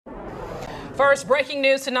First, breaking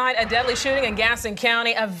news tonight, a deadly shooting in Gaston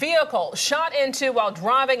County. A vehicle shot into while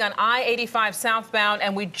driving on I-85 southbound,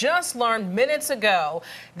 and we just learned minutes ago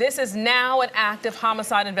this is now an active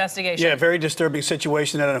homicide investigation. Yeah, very disturbing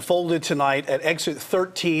situation that unfolded tonight at exit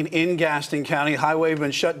 13 in Gaston County. Highway has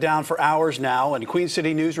been shut down for hours now, and Queen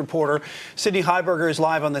City News reporter Sydney Heiberger is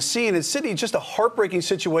live on the scene. And Sydney, just a heartbreaking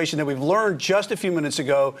situation that we've learned just a few minutes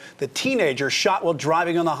ago. The teenager shot while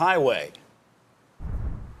driving on the highway.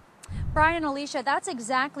 Brian and Alicia, that's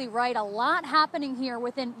exactly right. A lot happening here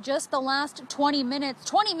within just the last 20 minutes.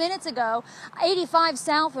 20 minutes ago, 85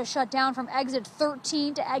 South was shut down from exit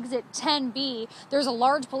 13 to exit 10B. There's a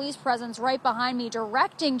large police presence right behind me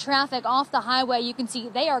directing traffic off the highway. You can see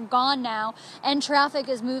they are gone now, and traffic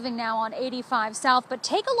is moving now on 85 South. But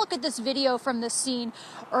take a look at this video from the scene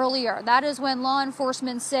earlier. That is when law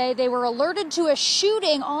enforcement say they were alerted to a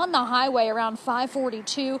shooting on the highway around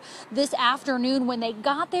 5:42 this afternoon. When they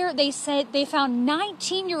got there, they said they found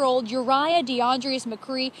 19-year-old Uriah DeAndres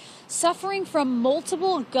McCree suffering from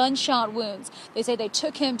multiple gunshot wounds. They say they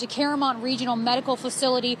took him to Caramount Regional Medical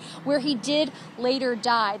Facility, where he did later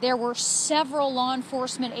die. There were several law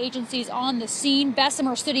enforcement agencies on the scene: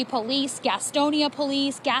 Bessemer City Police, Gastonia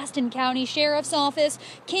Police, Gaston County Sheriff's Office,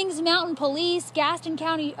 Kings Mountain Police, Gaston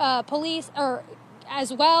County Police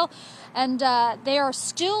as well. And they are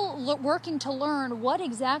still working to learn what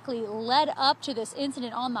exactly led up to this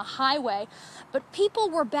incident on the highway. But people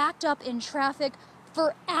were backed up in traffic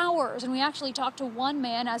for hours. And we actually talked to one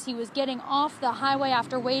man as he was getting off the highway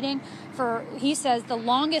after waiting for, he says, the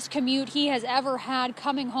longest commute he has ever had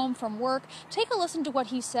coming home from work. Take a listen to what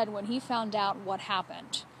he said when he found out what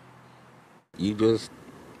happened. You just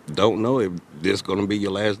don't know if this is going to be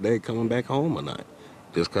your last day coming back home or not.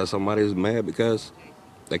 Just because somebody's mad because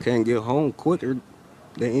they can't get home quicker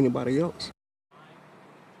than anybody else.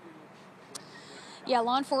 Yeah,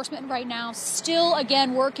 law enforcement right now still,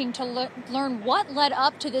 again, working to learn what led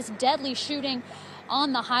up to this deadly shooting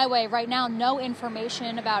on the highway. Right now, no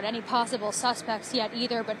information about any possible suspects yet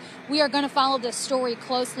either, but we are going to follow this story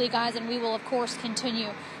closely, guys, and we will, of course, continue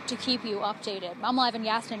to keep you updated. I'm live in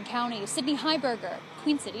Gaston County. Sydney Heiberger,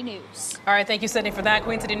 Queen City News. All right, thank you, Sydney, for that.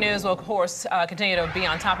 Queen City News will, of course, continue to be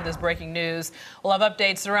on top of this breaking news. We'll have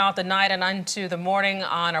updates throughout the night and into the morning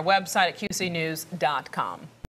on our website at qcnews.com.